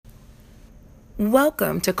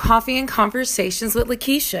Welcome to Coffee and Conversations with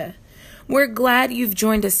Lakeisha. We're glad you've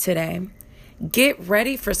joined us today. Get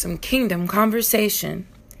ready for some kingdom conversation.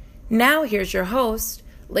 Now here's your host,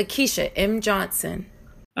 Lakeisha M. Johnson.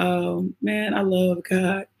 Oh, man, I love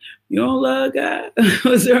God. You don't love God?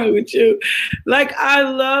 What's wrong with you? Like, I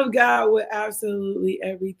love God with absolutely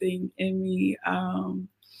everything in me.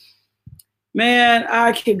 Man,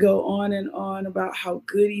 I could go on and on about how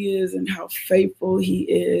good he is and how faithful he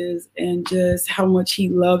is and just how much he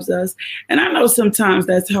loves us. And I know sometimes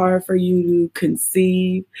that's hard for you to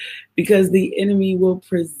conceive because the enemy will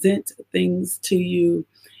present things to you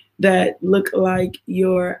that look like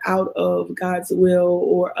you're out of God's will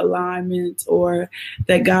or alignment, or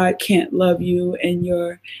that God can't love you and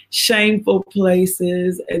you're shameful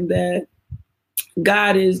places, and that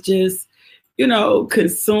God is just,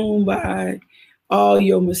 consumed by all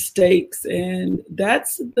your mistakes. And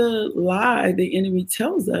that's the lie the enemy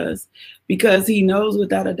tells us, because he knows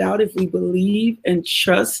without a doubt if we believe and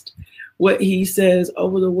trust what he says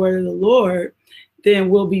over the word of the Lord,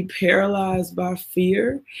 then we'll be paralyzed by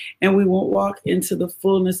fear and we won't walk into the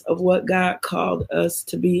fullness of what God called us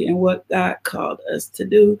to be and what God called us to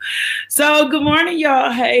do. So good morning,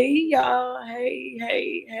 y'all. Hey, y'all.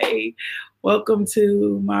 Hey. Welcome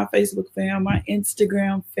to my Facebook fam, my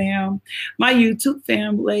Instagram fam, my YouTube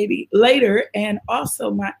fam later, and also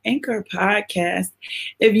my Anchor podcast.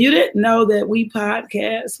 If you didn't know that we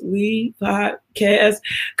podcast,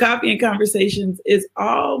 Coffee and Conversations is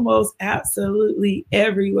almost absolutely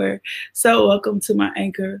everywhere. So welcome to my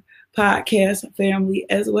Anchor podcast family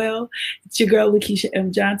as well. It's your girl, Lakeisha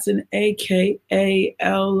M. Johnson, aka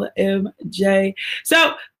LMJ.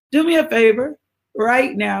 So do me a favor.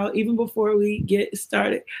 Right now, even before we get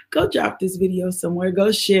started, go drop this video somewhere,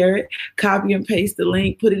 go share it, copy and paste the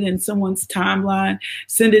link, put it in someone's timeline,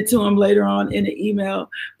 send it to them later on in an email.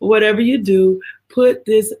 But whatever you do, put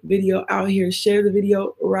this video out here, share the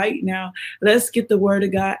video right now. Let's get the word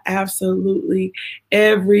of God absolutely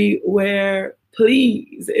everywhere,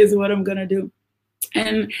 please, is what I'm going to do.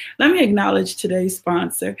 And let me acknowledge today's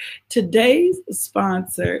sponsor. Today's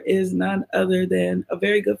sponsor is none other than a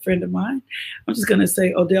very good friend of mine. I'm just going to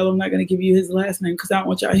say Odell. I'm not going to give you his last name because I don't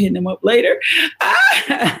want y'all hitting him up later.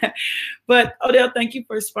 But Odell, thank you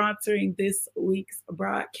for sponsoring this week's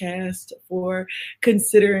broadcast, for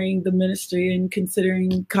considering the ministry and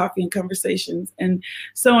considering Coffee and Conversations and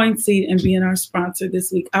sowing seed and being our sponsor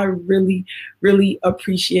this week. I really, really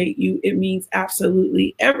appreciate you. It means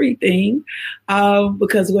absolutely everything.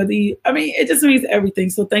 Because it just means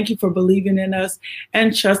everything. So thank you for believing in us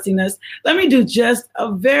and trusting us. Let me do just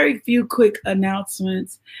a very few quick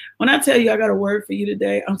announcements. When I tell you I got a word for you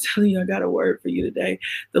today, I'm telling you I got a word for you today.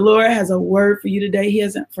 The Lord has a word for you today. He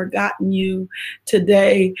hasn't forgotten you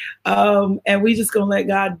today. And we just going to let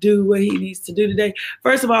God do what he needs to do today.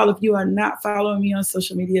 First of all, if you are not following me on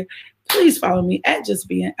social media, please follow me at Just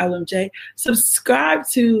Being LMJ. Subscribe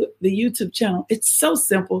to the YouTube channel. It's so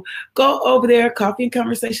simple. Go over there, Coffee and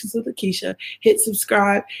Conversations with Lakeisha. Hit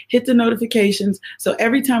subscribe, hit the notifications. So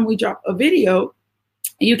every time we drop a video,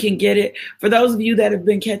 you can get it. For those of you that have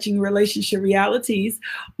been catching Relationship Realities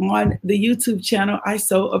on the YouTube channel, I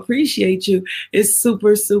so appreciate you. It's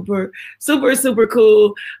super, super, super, super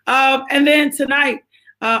cool. And then tonight,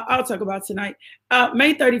 I'll talk about tonight.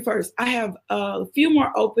 May 31st, I have a few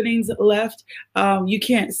more openings left. You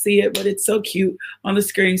can't see it, but it's so cute on the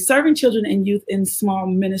screen. Serving children and youth in small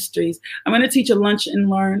ministries. I'm going to teach a lunch and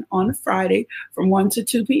learn on Friday from 1 to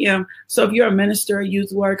 2 p.m. So if you're a minister, a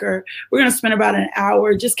youth worker, we're going to spend about an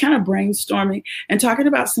hour just kind of brainstorming and talking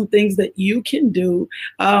about some things that you can do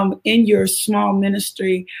in your small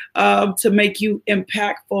ministry to make you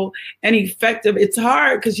impactful and effective. It's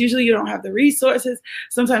hard because usually you don't have the resources.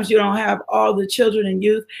 Sometimes you don't have all the children and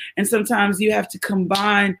youth, and sometimes you have to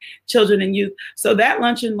combine children and youth. So that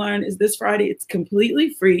Lunch and Learn is this Friday. It's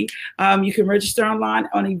completely free. You can register online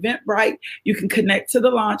on Eventbrite. You can connect to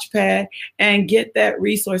the Launchpad and get that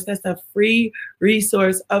resource. That's a free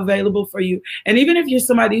resource available for you. And even if you're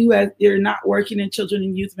somebody you're not working in children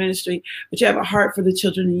and youth ministry, but you have a heart for the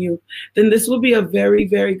children and youth, then this will be a very,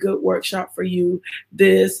 very good workshop for you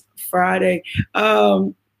this Friday.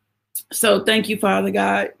 So thank you, Father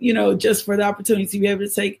God, just for the opportunity to be able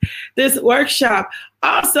to take this workshop.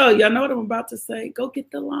 Also, y'all know what I'm about to say. Go get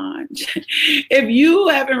the launch. If you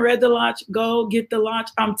haven't read the launch, go get the launch.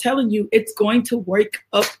 I'm telling you, it's going to wake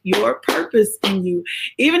up your purpose in you.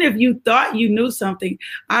 Even if you thought you knew something,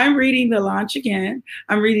 I'm reading the launch again.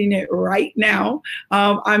 I'm reading it right now.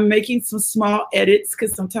 I'm making some small edits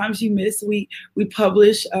because sometimes you miss. We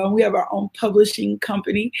publish. We have our own publishing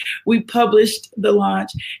company. We published the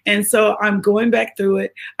launch, and so I'm going back through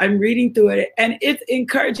it. I'm reading through it, and it's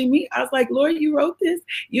encouraging me. I was like, Lord, you wrote this.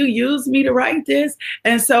 You used me to write this.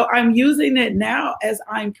 And so I'm using it now as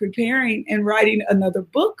I'm preparing and writing another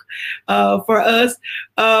book for us.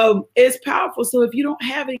 It's powerful. So if you don't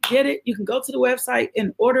have it, get it. You can go to the website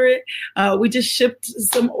and order it. We just shipped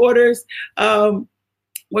some orders.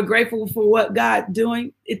 We're grateful for what God's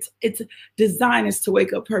doing. Its design is to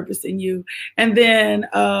wake up purpose in you. And then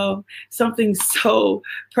something so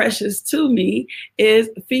precious to me is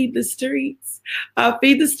Feed the Streets.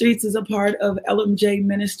 Feed the Streets is a part of LMJ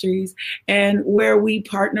Ministries, and where we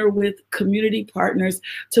partner with community partners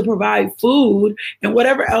to provide food and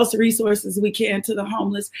whatever else resources we can to the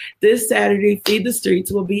homeless. This Saturday, Feed the Streets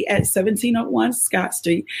will be at 1701 Scott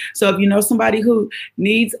Street. So if you know somebody who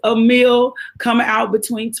needs a meal, come out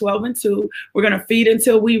between 12 and 2. We're going to feed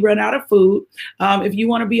until we run out of food. If you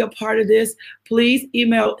want to be a part of this, please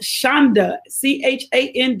email Chanda,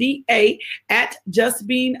 CHANDA, at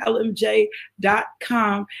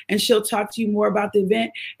justbeinglmj.com, and she'll talk to you more about the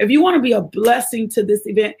event. If you want to be a blessing to this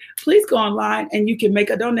event, please go online and you can make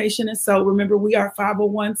a donation. And so remember, we are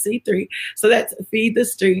 501c3. So that's Feed the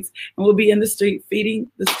Streets, and we'll be in the street feeding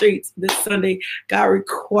the streets this Sunday. God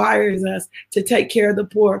requires us to take care of the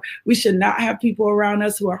poor. We should not have people around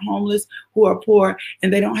us who are homeless, who are poor,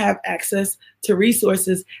 and they don't have access to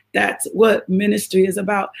resources. That's what ministry is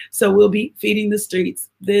about. So we'll be feeding the streets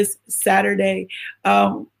this Saturday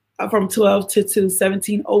from 12 to 2,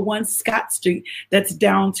 1701 Scott Street. That's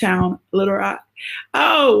downtown Little Rock.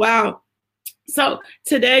 Oh, wow. So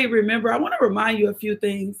today, remember, I want to remind you a few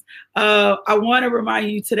things. I want to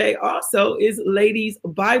remind you today also is Ladies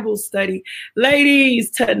Bible Study.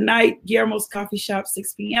 Ladies, tonight, Guillermo's Coffee Shop,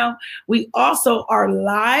 6 p.m. We also are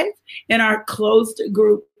live in our closed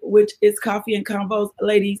group, which is Coffee and Convos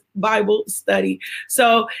Ladies Bible Study.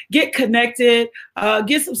 So get connected,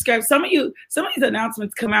 get subscribed. Some of these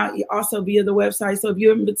announcements come out also via the website. So if you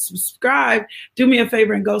haven't been subscribed, do me a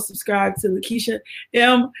favor and go subscribe to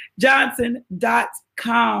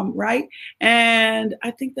LakeishaMJohnson.com, right? And I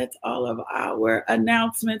think that's all of our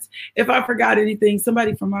announcements. If I forgot anything,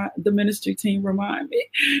 somebody from the ministry team remind me.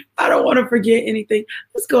 I don't want to forget anything.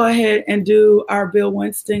 Let's go ahead and do our Bill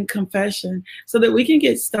Winston confession so that we can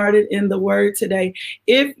get started in the word today.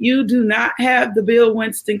 If you do not have the Bill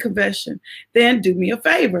Winston confession, then do me a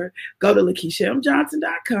favor. Go to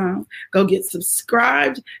LakeishaMJohnson.com. Go get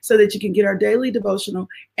subscribed so that you can get our daily devotional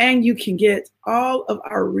and you can get all of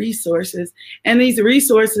our resources. And these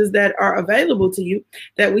resources that are available to you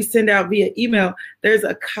that we send out via email, there's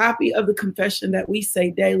a copy of the confession that we say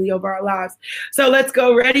daily over our lives. So let's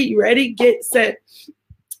go. Ready, get set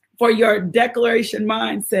for your declaration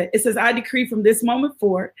mindset. It says, I decree from this moment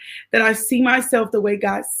forward that I see myself the way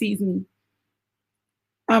God sees me.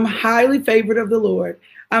 I'm highly favored of the Lord.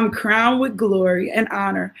 I'm crowned with glory and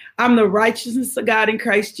honor. I'm the righteousness of God in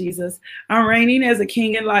Christ Jesus. I'm reigning as a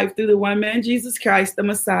king in life through the one man, Jesus Christ, the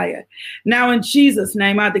Messiah. Now in Jesus'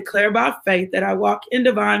 name, I declare by faith that I walk in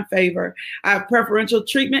divine favor. I have preferential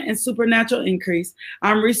treatment and supernatural increase.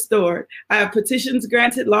 I'm restored. I have petitions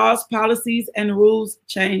granted, laws, policies, and rules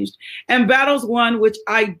changed, and battles won which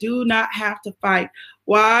I do not have to fight.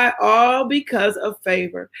 Why? All because of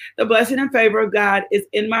favor. The blessing and favor of God is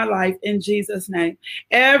in my life in Jesus' name.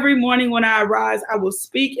 Every morning when I arise, I will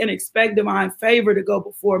speak and expect divine favor to go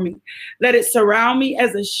before me. Let it surround me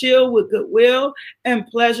as a shield with goodwill and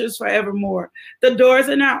pleasures forevermore. The doors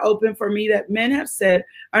are now open for me that men have said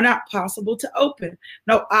are not possible to open.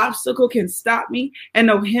 No obstacle can stop me, and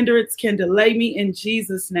no hindrance can delay me in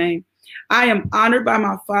Jesus' name. I am honored by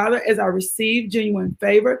my Father as I receive genuine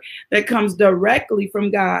favor that comes directly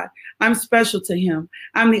from God. I'm special to him.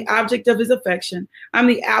 I'm the object of his affection. I'm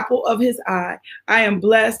the apple of his eye. I am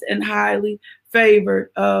blessed and highly favored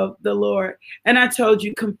of the Lord. And I told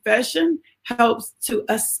you, confession helps to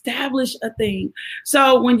establish a thing.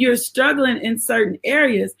 So when you're struggling in certain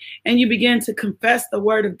areas and you begin to confess the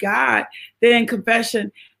word of God, then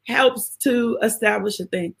confession helps to establish a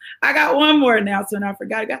thing. I got one more announcement I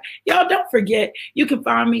forgot. Y'all don't forget, you can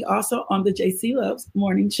find me also on the JC Loves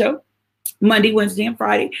Morning Show, Monday, Wednesday, and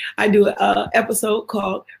Friday. I do an episode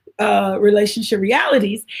called Relationship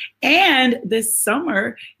Realities. And this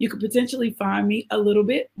summer, you could potentially find me a little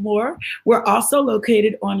bit more. We're also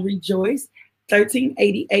located on Rejoice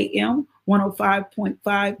 1380 AM,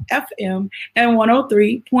 105.5 FM, and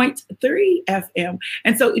 103.3 FM.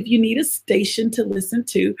 And so if you need a station to listen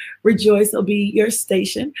to, Rejoice will be your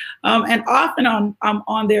station. And often I'm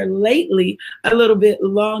on there lately a little bit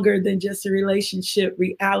longer than just the relationship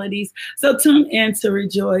realities. So tune in to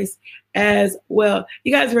Rejoice as well.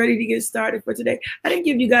 You guys ready to get started for today? I didn't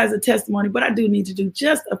give you guys a testimony, but I do need to do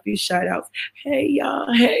just a few shout outs. Hey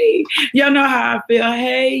y'all, hey, y'all know how I feel.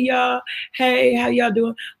 Hey y'all, hey, how y'all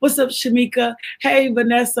doing? What's up, Shamika? Hey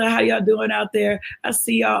Vanessa, how y'all doing out there? I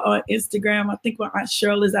see y'all on Instagram. I think my Aunt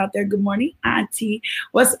Cheryl is out there. Good morning, Auntie.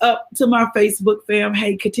 What's up to my Facebook fam?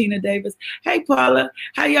 Hey, Katina Davis. Hey Paula,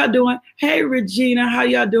 how y'all doing? Hey Regina, how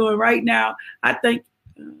y'all doing right now? I think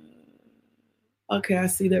okay, I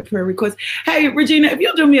see that prayer request. Hey, Regina, if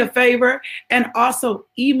you'll do me a favor and also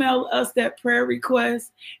email us that prayer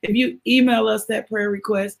request, if you email us that prayer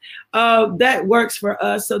request, that works for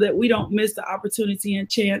us so that we don't miss the opportunity and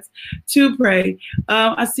chance to pray.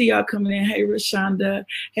 I see y'all coming in. Hey, Rashonda.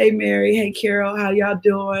 Hey, Mary. Hey, Carol. How y'all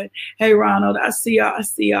doing? Hey, Ronald. I see y'all. I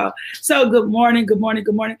see y'all. So good morning. Good morning.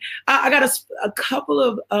 Good morning. I got a couple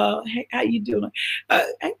of, hey, how you doing?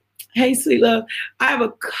 Hey, sweet love. I have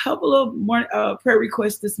a couple of prayer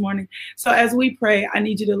requests this morning. So as we pray, I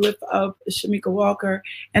need you to lift up Shamika Walker,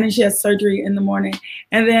 and then she has surgery in the morning.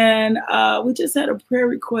 And then we just had a prayer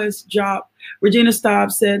request drop. Regina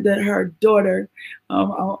Staub said that her daughter,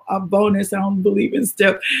 a bonus, I don't believe in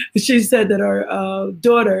step. She said that her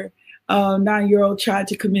daughter, 9-year-old, tried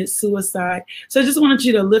to commit suicide. So I just wanted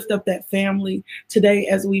you to lift up that family today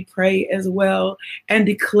as we pray as well and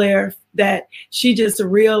declare that she just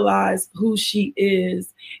realized who she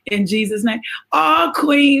is in Jesus' name. Oh,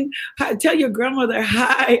 Queen, tell your grandmother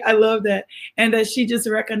hi. I love that. And that she just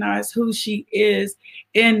recognized who she is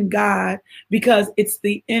in God, because it's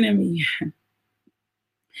the enemy.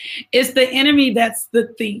 It's the enemy that's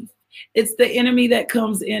the thief. It's the enemy that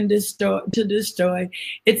comes in to destroy.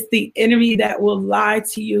 It's the enemy that will lie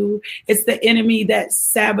to you. It's the enemy that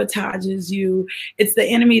sabotages you. It's the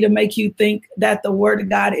enemy to make you think that the word of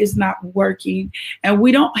God is not working. And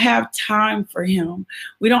we don't have time for him.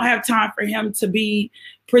 We don't have time for him to be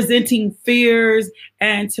presenting fears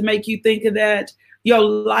and to make you think of that your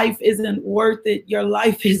life isn't worth it. Your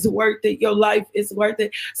life is worth it. Your life is worth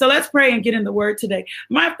it. So let's pray and get in the word today.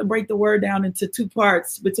 I might have to break the word down into 2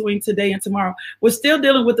 parts between today and tomorrow. We're still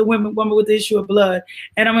dealing with the woman with the issue of blood.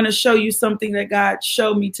 And I'm going to show you something that God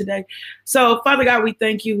showed me today. So Father God, we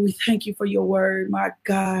thank you. We thank you for your word, my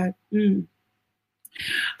God. I'm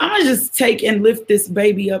going to just take and lift this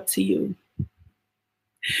baby up to you.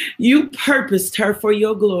 You purposed her for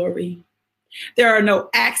your glory. There are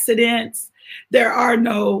no accidents. There are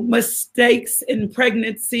no mistakes in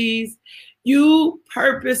pregnancies. You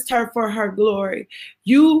purposed her for her glory.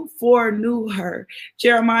 You foreknew her.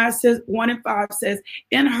 Jeremiah 1:5 says,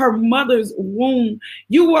 in her mother's womb,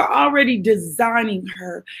 you were already designing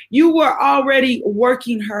her. You were already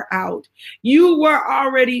working her out. You were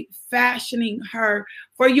already fashioning her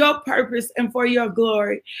for your purpose and for your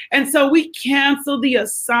glory. And so we cancel the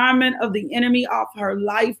assignment of the enemy off her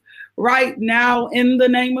life right now in the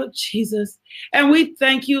name of Jesus. And we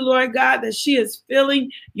thank you, Lord God, that she is feeling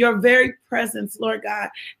your very presence, Lord God,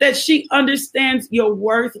 that she understands your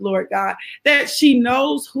worth, Lord God, that she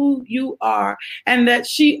knows who you are, and that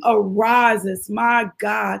she arises, my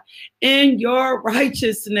God, in your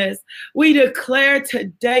righteousness. We declare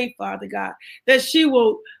today, Father God, that she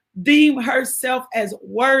will deem herself as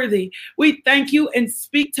worthy. We thank you and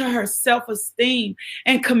speak to her self-esteem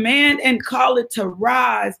and command and call it to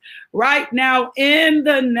rise right now in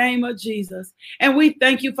the name of Jesus. And we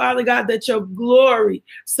thank you, Father God, that your glory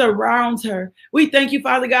surrounds her. We thank you,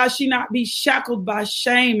 Father God, she not be shackled by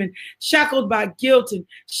shame and shackled by guilt and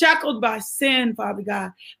shackled by sin, Father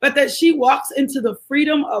God, but that she walks into the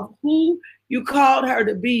freedom of who you called her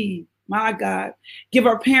to be, my God. Give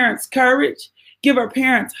her parents courage. Give her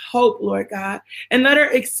parents hope, Lord God, and let her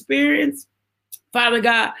experience, Father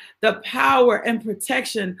God, the power and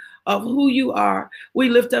protection of who you are. We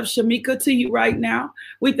lift up Shamika to you right now.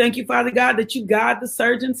 We thank you, Father God, that you guide the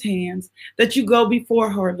surgeon's hands, that you go before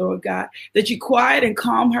her, Lord God, that you quiet and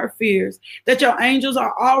calm her fears, that your angels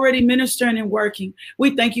are already ministering and working.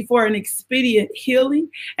 We thank you for an expedient healing,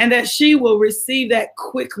 and that she will receive that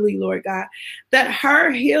quickly, Lord God, that her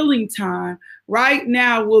healing time right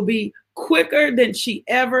now will be quicker than she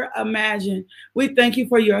ever imagined. We thank you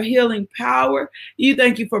for your healing power. You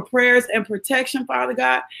thank you for prayers and protection, Father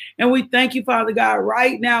God. And we thank you, Father God,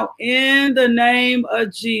 right now in the name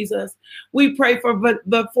of Jesus. We pray for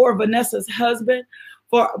Vanessa's husband,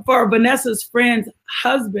 for Vanessa's friend's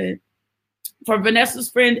husband, for Vanessa's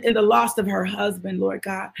friend in the loss of her husband, Lord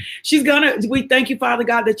God. We thank you, Father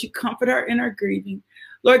God, that you comfort her in her grieving.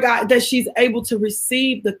 Lord God, that she's able to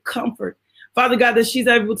receive the comfort. Father God, that she's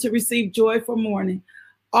able to receive joy for mourning.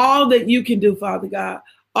 All that you can do, Father God.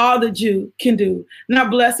 All that you can do. Now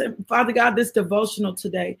bless it, Father God, this devotional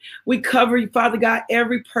today. We cover, Father God,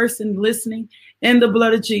 every person listening in the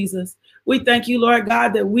blood of Jesus. We thank you, Lord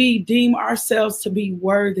God, that we deem ourselves to be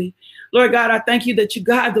worthy. Lord God, I thank you that you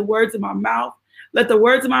guide the words of my mouth. Let the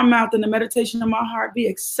words of my mouth and the meditation of my heart be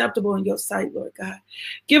acceptable in your sight, Lord God.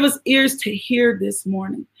 Give us ears to hear this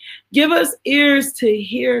morning. Give us ears to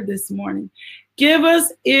hear this morning. Give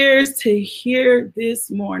us ears to hear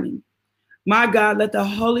this morning. My God, let the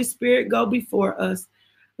Holy Spirit go before us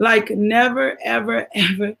like never, ever,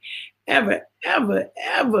 ever, ever, ever,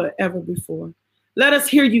 ever, ever before. Let us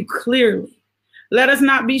hear you clearly. Let us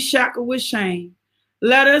not be shackled with shame.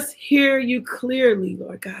 Let us hear you clearly,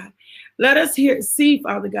 Lord God. Let us see,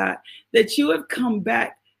 Father God, that you have come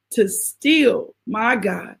back to steal, my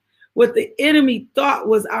God, what the enemy thought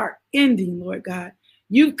was our ending, Lord God.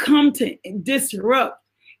 You've come to disrupt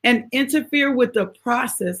and interfere with the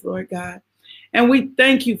process, Lord God. And we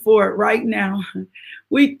thank you for it right now.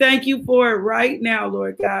 We thank you for it right now,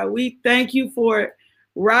 Lord God. We thank you for it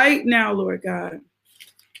right now, Lord God.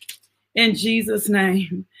 In Jesus'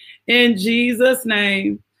 name, in Jesus'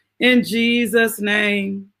 name, in Jesus'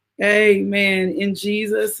 name, amen. In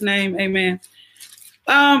Jesus' name, amen.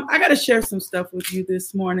 I got to share some stuff with you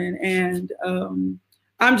this morning, and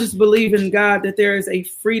I'm just believing, God, that there is a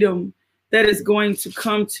freedom that is going to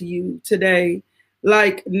come to you today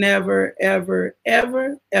like never, ever,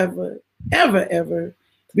 ever, ever, ever, ever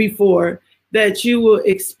before, that you will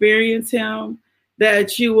experience him,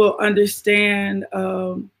 that you will understand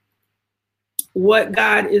what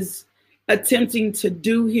God is attempting to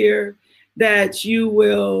do here, that you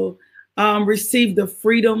will receive the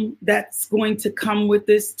freedom that's going to come with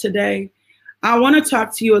this today. I want to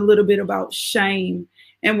talk to you a little bit about shame,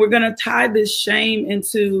 and we're going to tie this shame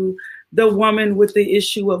into the woman with the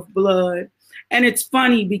issue of blood. And it's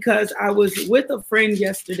funny because I was with a friend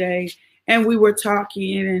yesterday and we were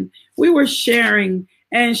talking and we were sharing,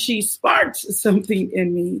 and she sparked something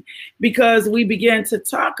in me because we began to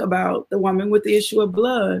talk about the woman with the issue of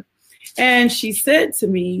blood. And she said to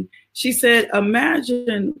me, she said,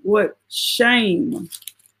 imagine what shame,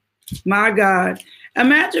 my God,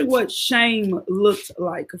 imagine what shame looked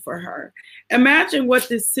like for her. Imagine what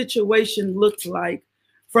this situation looked like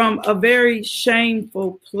from a very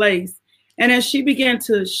shameful place. And as she began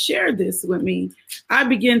to share this with me, I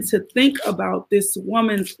began to think about this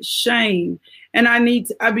woman's shame. And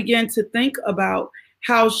I began to think about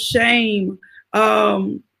how shame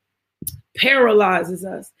paralyzes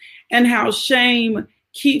us, and how shame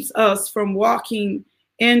keeps us from walking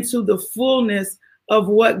into the fullness of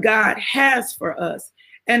what God has for us,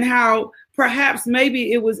 and how perhaps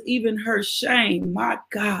maybe it was even her shame, my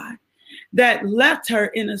God, that left her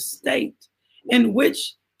in a state in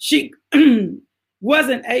which she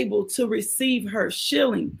wasn't able to receive her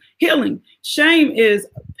healing. Shame is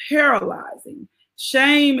paralyzing.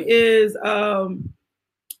 Shame is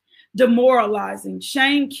demoralizing.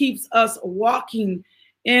 Shame keeps us walking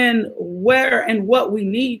in where and what we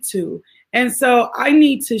need to. And so I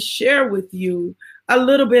need to share with you a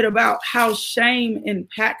little bit about how shame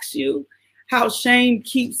impacts you, how shame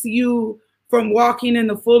keeps you from walking in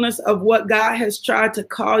the fullness of what God has tried to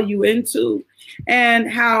call you into, and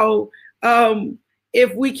how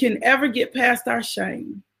if we can ever get past our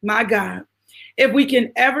shame, my God, if we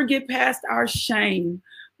can ever get past our shame,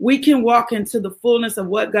 we can walk into the fullness of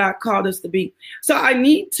what God called us to be. So I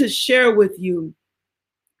need to share with you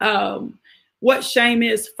what shame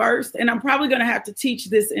is first. And I'm probably going to have to teach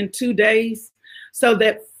this in 2 days so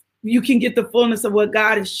that you can get the fullness of what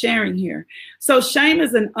God is sharing here. So shame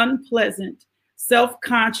is an unpleasant,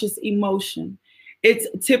 self-conscious emotion. It's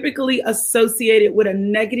typically associated with a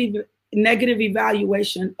negative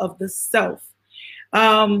evaluation of the self.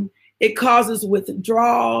 It causes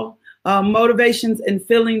withdrawal, motivations and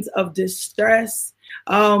feelings of distress,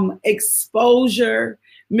 exposure,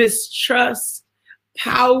 mistrust,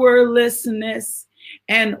 powerlessness,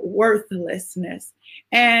 and worthlessness.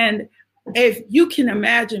 And if you can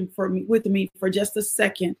imagine with me for just a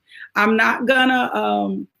second, I'm not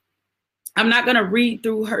gonna read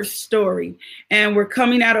through her story. And we're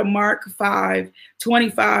coming out of Mark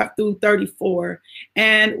 5:25 through 34.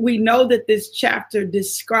 And we know that this chapter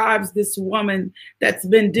describes this woman that's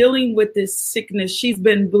been dealing with this sickness. She's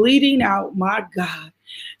been bleeding out, my God.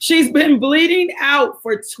 She's been bleeding out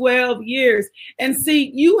for 12 years. And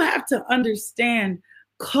see, you have to understand,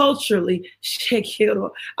 culturally,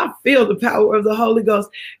 I feel the power of the Holy Ghost.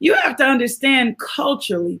 You have to understand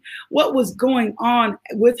culturally what was going on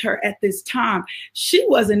with her at this time. She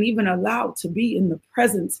wasn't even allowed to be in the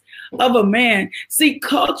presence of a man. See,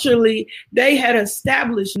 culturally, they had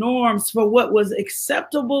established norms for what was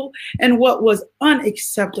acceptable and what was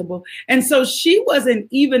unacceptable. And so she wasn't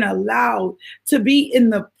even allowed to be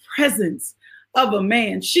in the presence of a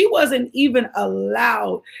man. She wasn't even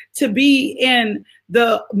allowed to be in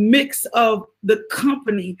the mix of the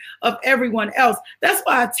company of everyone else. That's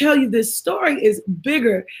why I tell you this story is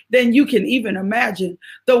bigger than you can even imagine.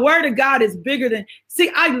 The word of God is bigger than, see,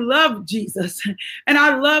 I love Jesus and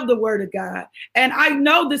I love the word of God. And I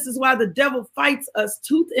know this is why the devil fights us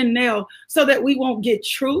tooth and nail so that we won't get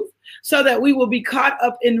truth, so that we will be caught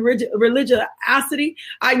up in religiosity.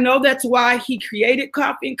 I know that's why he created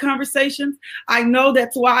Coffee and Conversations. I know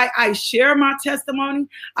that's why I share my testimony.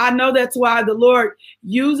 I know that's why the Lord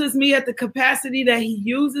uses me at the capacity that he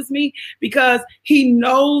uses me, because he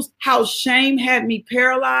knows how shame had me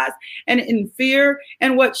paralyzed and in fear.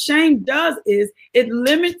 And what shame does is it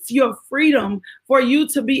limits your freedom for you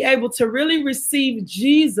to be able to really receive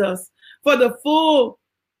Jesus for the full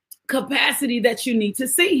capacity that you need to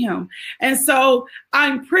see him. And so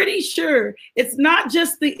I'm pretty sure it's not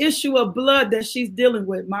just the issue of blood that she's dealing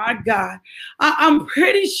with. My God, I'm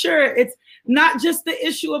pretty sure it's not just the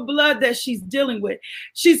issue of blood that she's dealing with.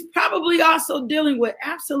 She's probably also dealing with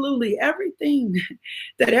absolutely everything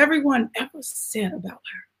that everyone ever said about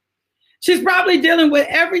her. She's probably dealing with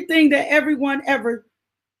everything that everyone ever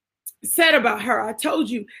said about her. I told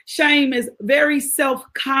you, shame is very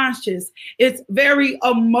self-conscious. It's very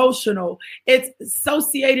emotional. It's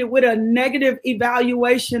associated with a negative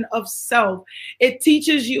evaluation of self. It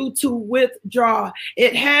teaches you to withdraw.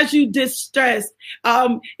 It has you distressed.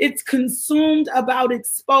 It's consumed about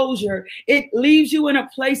exposure. It leaves you in a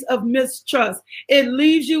place of mistrust. It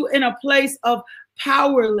leaves you in a place of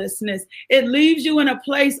powerlessness. It leaves you in a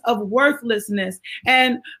place of worthlessness.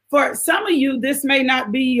 And for some of you, this may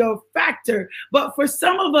not be your factor, but for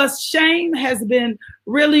some of us, shame has been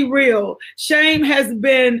really real. Shame has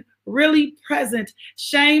been really present.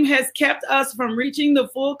 Shame has kept us from reaching the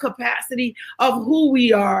full capacity of who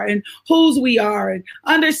we are and whose we are, and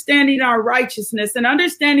understanding our righteousness and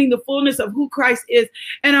understanding the fullness of who Christ is.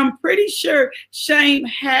 And I'm pretty sure shame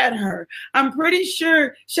had her. I'm pretty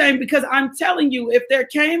sure shame, because I'm telling you, if there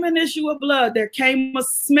came an issue of blood, there came a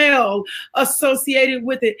smell associated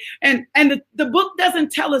with it. And the book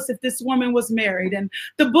doesn't tell us if this woman was married, and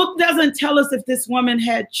the book doesn't tell us if this woman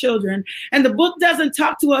had children, and the book doesn't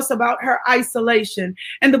talk to us about her isolation,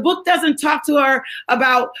 and the book doesn't talk to her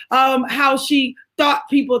about how she thought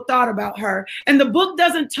people thought about her, and the book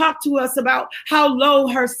doesn't talk to us about how low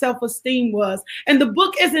her self-esteem was, and the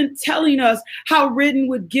book isn't telling us how ridden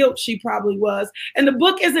with guilt she probably was, and the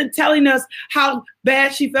book isn't telling us how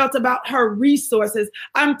bad she felt about her resources.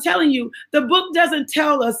 I'm telling you, the book doesn't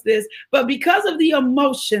tell us this, but because of the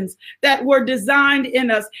emotions that were designed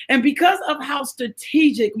in us, and because of how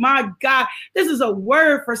strategic, my God, this is a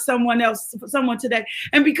word for someone else, for someone today,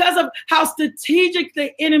 and because of how strategic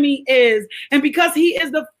the enemy is, and because he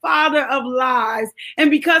is the father of lies,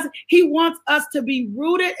 and because he wants us to be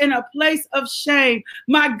rooted in a place of shame,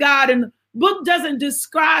 my God, and the book doesn't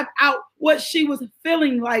describe out what she was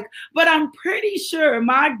feeling like, but I'm pretty sure,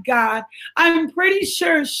 my God, I'm pretty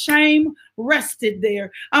sure shame rested there.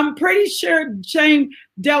 I'm pretty sure shame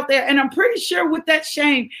dealt there. And I'm pretty sure with that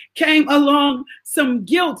shame came along some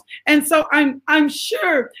guilt. And so I'm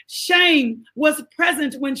sure shame was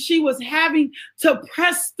present when she was having to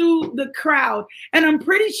press through the crowd. And I'm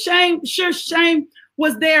pretty sure shame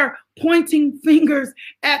was there pointing fingers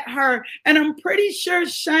at her. And I'm pretty sure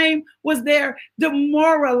shame was there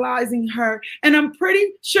demoralizing her. And I'm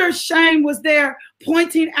pretty sure shame was there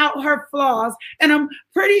pointing out her flaws. And I'm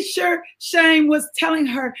pretty sure shame was telling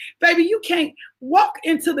her, baby, you can't walk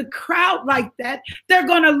into the crowd like that. They're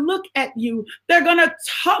going to look at you. They're going to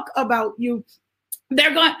talk about you.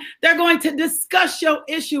 They're going to discuss your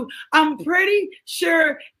issue. I'm pretty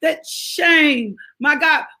sure that shame, my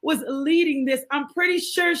God, was leading this. I'm pretty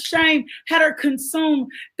sure shame had her consumed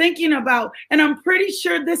thinking about, and I'm pretty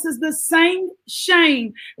sure this is the same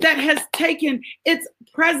shame that has taken its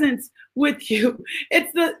presence with you.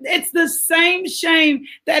 It's the same shame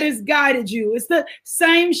that has guided you. It's the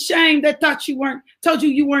same shame that told you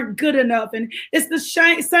you weren't good enough. And it's the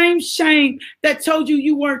same shame that told you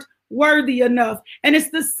you weren't worthy enough. And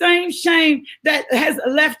it's the same shame that has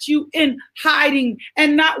left you in hiding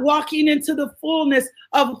and not walking into the fullness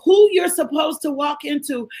of who you're supposed to walk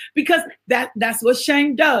into, because that's what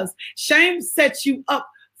shame does. Shame sets you up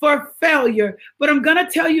for failure. But I'm going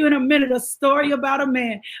to tell you in a minute a story about a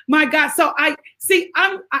man. My God. So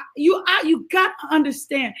you got to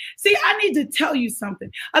understand. See, I need to tell you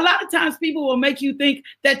something. A lot of times people will make you think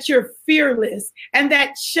that you're fearless and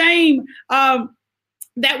that shame,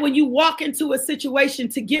 that when you walk into a situation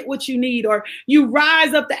to get what you need or you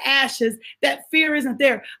rise up the ashes, that fear isn't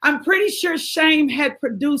there. I'm pretty sure shame had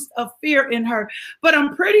produced a fear in her, but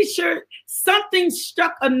I'm pretty sure something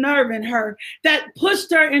struck a nerve in her that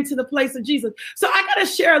pushed her into the place of Jesus. So I got to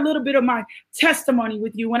share a little bit of my testimony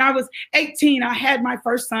with you. When I was 18, I had my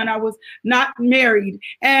first son. I was not married.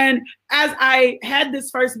 And as I had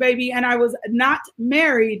this first baby and I was not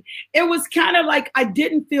married, it was kind of like I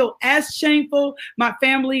didn't feel as shameful. My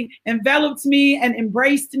family enveloped me and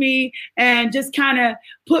embraced me and just kind of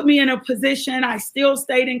put me in a position. I still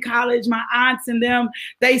stayed in college. My aunts and them,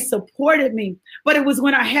 they supported me. But it was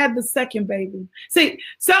when I had the second baby. See,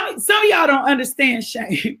 some of y'all don't understand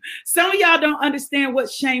shame. Some of y'all don't understand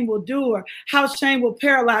what shame will do or how shame will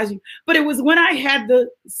paralyze you. But it was when I had the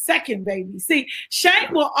second baby. See,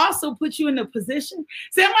 shame will also put you in a position.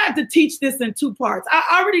 See, I'm going to have to teach this in two parts.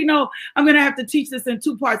 I already know I'm going to have to teach this in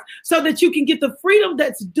two parts so that you can get the freedom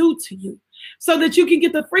that's due to you. So that you can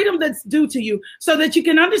get the freedom that's due to you. So that you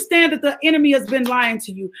can understand that the enemy has been lying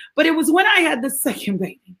to you. But it was when I had the second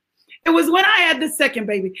baby. It was when I had the second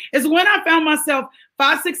baby. It's when I found myself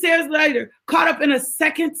 5-6 years later, caught up in a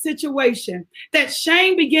second situation, that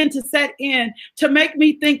shame began to set in to make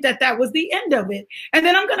me think that that was the end of it. And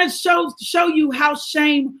then I'm going to show you how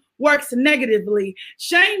shame works negatively.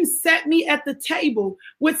 Shame set me at the table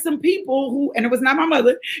with some people who, and it was not my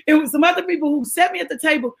mother, it was some other people who set me at the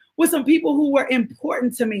table with some people who were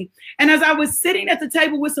important to me. And as I was sitting at the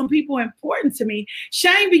table with some people important to me,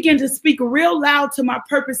 shame began to speak real loud to my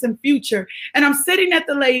purpose and future. And I'm sitting at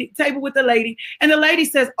the table with the lady, and the lady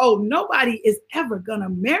says, "Oh, nobody is ever gonna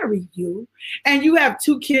marry you. And you have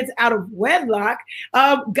 2 kids out of wedlock.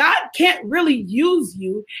 God can't really use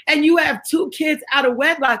you. And you have 2 kids out of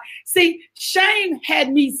wedlock." See, shame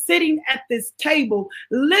had me sitting at this table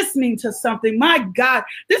listening to something. My God,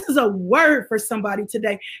 this is a word for somebody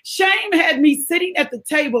today. Shame had me sitting at the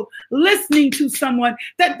table listening to someone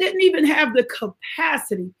that didn't even have the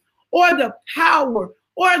capacity or the power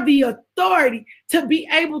or the authority to be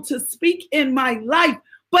able to speak in my life.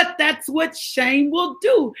 But that's what shame will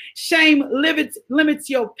do. Shame limits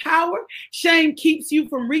your power. Shame keeps you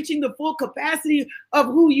from reaching the full capacity of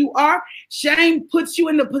who you are. Shame puts you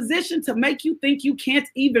in the position to make you think you can't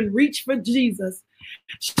even reach for Jesus.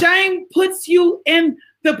 Shame puts you in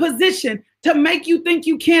the position to make you think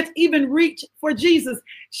you can't even reach for Jesus.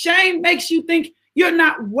 Shame makes you think you're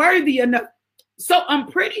not worthy enough. So I'm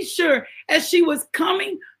pretty sure as she was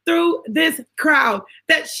coming through this crowd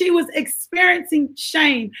that she was experiencing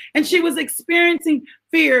shame and she was experiencing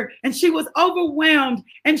fear and she was overwhelmed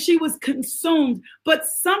and she was consumed. But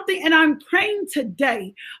something, and I'm praying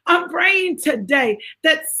today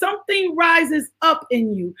that something rises up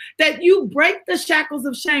in you, that you break the shackles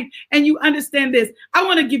of shame and you understand this. I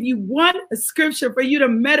want to give you one scripture for you to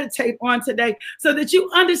meditate on today so that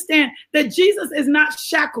you understand that Jesus is not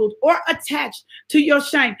shackled or attached to your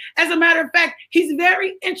shame. As a matter of fact, he's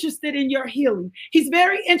very interested in your healing. He's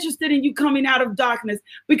very interested in you coming out of darkness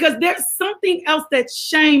because there's something else that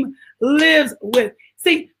shame lives with.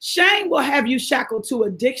 See, shame will have you shackled to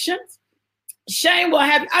addictions. Shame will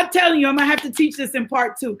have, I'm telling you, I'm going to have to teach this in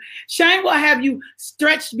part 2. Shame will have you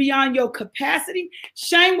stretched beyond your capacity.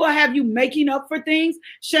 Shame will have you making up for things.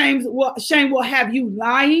 Shame will have you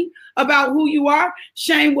lying about who you are.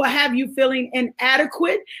 Shame will have you feeling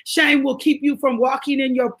inadequate. Shame will keep you from walking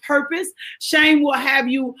in your purpose. Shame will have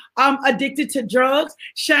you addicted to drugs.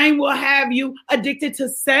 Shame will have you addicted to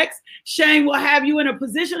sex. Shame will have you in a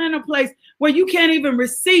position, in a place where you can't even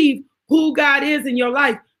receive who God is in your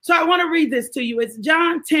life. So I want to read this to you. It's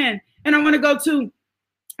John 10, and I want to go to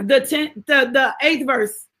the 8th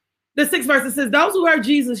verse, the 6th verse. It says, "Those who heard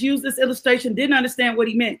Jesus use this illustration didn't understand what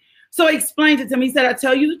he meant. So he explained it to me. He said, 'I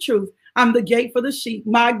tell you the truth. I'm the gate for the sheep.'"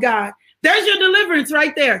 My God, there's your deliverance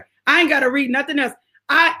right there. I ain't got to read nothing else.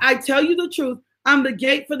 I tell you the truth. I'm the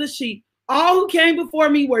gate for the sheep. All who came before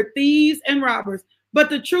me were thieves and robbers, but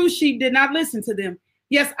the true sheep did not listen to them.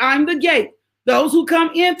 Yes, I'm the gate. Those who come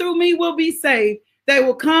in through me will be saved. They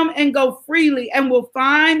will come and go freely and will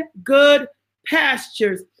find good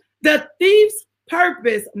pastures. The thief's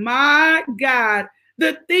purpose, my God,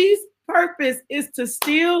 the thief's purpose is to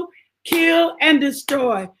steal, kill, and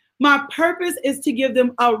destroy. My purpose is to give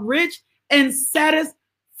them a rich and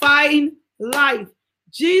satisfying life.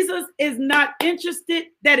 Jesus is not interested.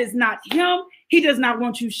 That is not him. He does not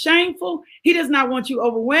want you shameful. He does not want you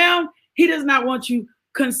overwhelmed. He does not want you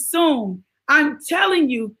consumed. I'm telling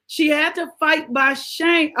you, she had to fight by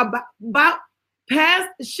shame, about past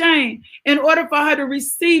shame, in order for her to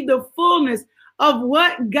receive the fullness of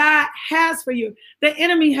what God has for you. The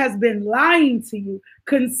enemy has been lying to you,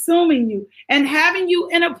 consuming you, and having you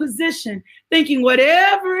in a position thinking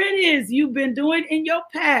whatever it is you've been doing in your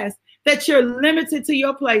past, that you're limited to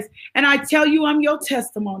your place. And I tell you, I'm your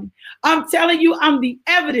testimony. I'm telling you, I'm the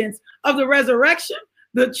evidence of the resurrection,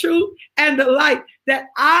 the truth, and the light, that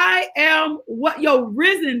I am what your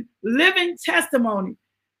risen living testimony.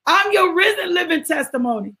 I'm your risen living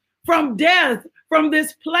testimony from death, from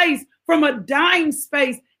this place, from a dying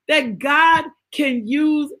space, that God can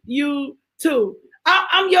use you too.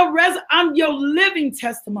 I'm your living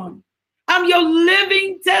testimony. I'm your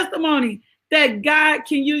living testimony that God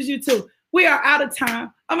can use you too. We are out of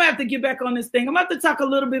time. I'm gonna have to get back on this thing. I'm gonna have to talk a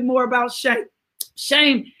little bit more about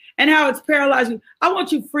shame and how it's paralyzed you. I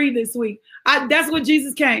want you free this week. That's what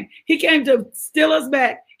Jesus came. He came to steal us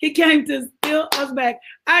back. He came to steal us back.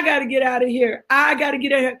 I got to get out of here.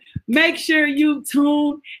 Make sure you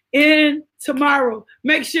tune in tomorrow.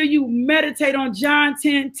 Make sure you meditate on John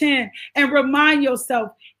 10:10 and remind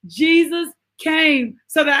yourself, Jesus came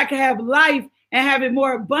so that I can have life and have it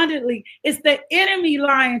more abundantly. It's the enemy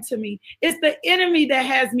lying to me. It's the enemy that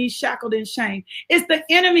has me shackled in shame. It's the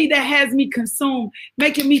enemy that has me consumed,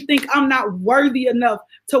 making me think I'm not worthy enough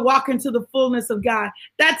to walk into the fullness of God.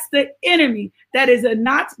 That's the enemy. That is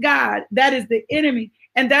not God. That is the enemy.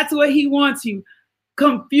 And that's what he wants you.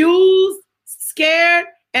 Confused, scared,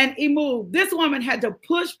 and immoved. This woman had to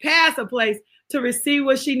push past a place to receive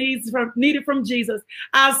what she needed from Jesus.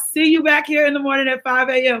 I'll see you back here in the morning at 5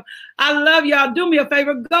 a.m. I love y'all. Do me a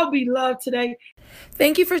favor. Go be loved today.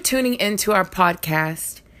 Thank you for tuning into our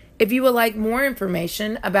podcast. If you would like more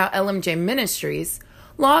information about LMJ Ministries,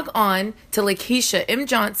 log on to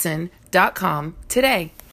LakeishaMJohnson.com today.